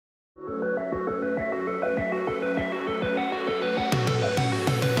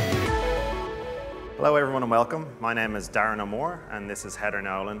Hello everyone and welcome. My name is Darren O'Moore and this is Heather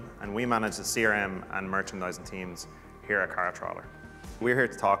Nolan, and we manage the CRM and merchandising teams here at CarTrawler. We're here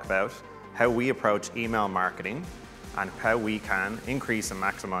to talk about how we approach email marketing and how we can increase and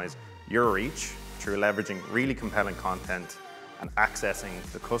maximize your reach through leveraging really compelling content and accessing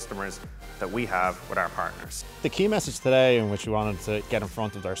the customers that we have with our partners. The key message today in which we wanted to get in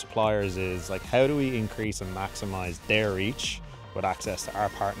front of our suppliers is like, how do we increase and maximize their reach with access to our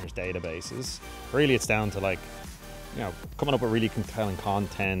partners' databases? Really, it's down to coming up with really compelling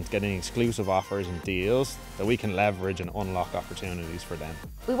content, getting exclusive offers and deals that we can leverage and unlock opportunities for them.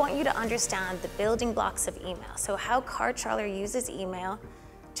 We want you to understand the building blocks of email. So how CarTrawler uses email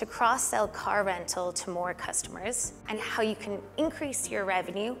to cross-sell car rental to more customers, and how you can increase your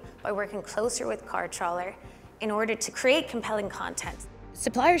revenue by working closer with CarTrawler in order to create compelling content.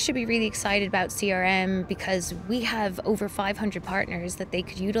 Suppliers should be really excited about CRM because we have over 500 partners that they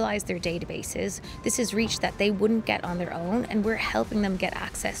could utilize their databases. This is reach that they wouldn't get on their own, and we're helping them get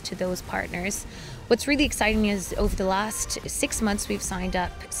access to those partners. What's really exciting is over the last 6 months, we've signed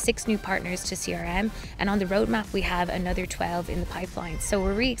up 6 new partners to CRM, and on the roadmap, we have another 12 in the pipeline. So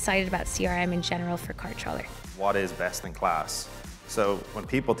we're really excited about CRM in general for CarTrawler. What is best in class? So when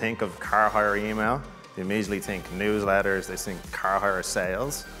people think of car hire email, they immediately think newsletters, they think car hire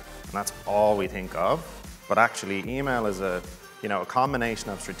sales, and that's all we think of. But actually, email is a combination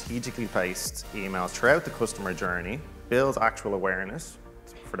of strategically placed emails throughout the customer journey, builds actual awareness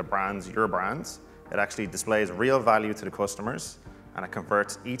for the brands, your brands. It actually displays real value to the customers, and it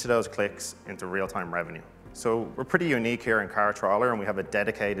converts each of those clicks into real-time revenue. So we're pretty unique here in CarTrawler, and we have a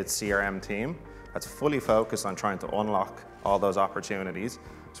dedicated CRM team that's fully focused on trying to unlock all those opportunities.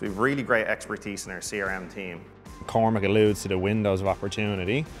 So we have really great expertise in our CRM team. Cormac alludes to the windows of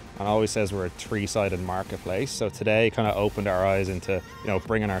opportunity and always says we're a three-sided marketplace. So today kind of opened our eyes into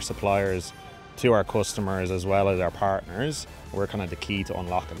bringing our suppliers to our customers as well as our partners. We're kind of the key to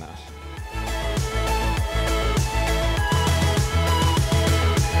unlocking that.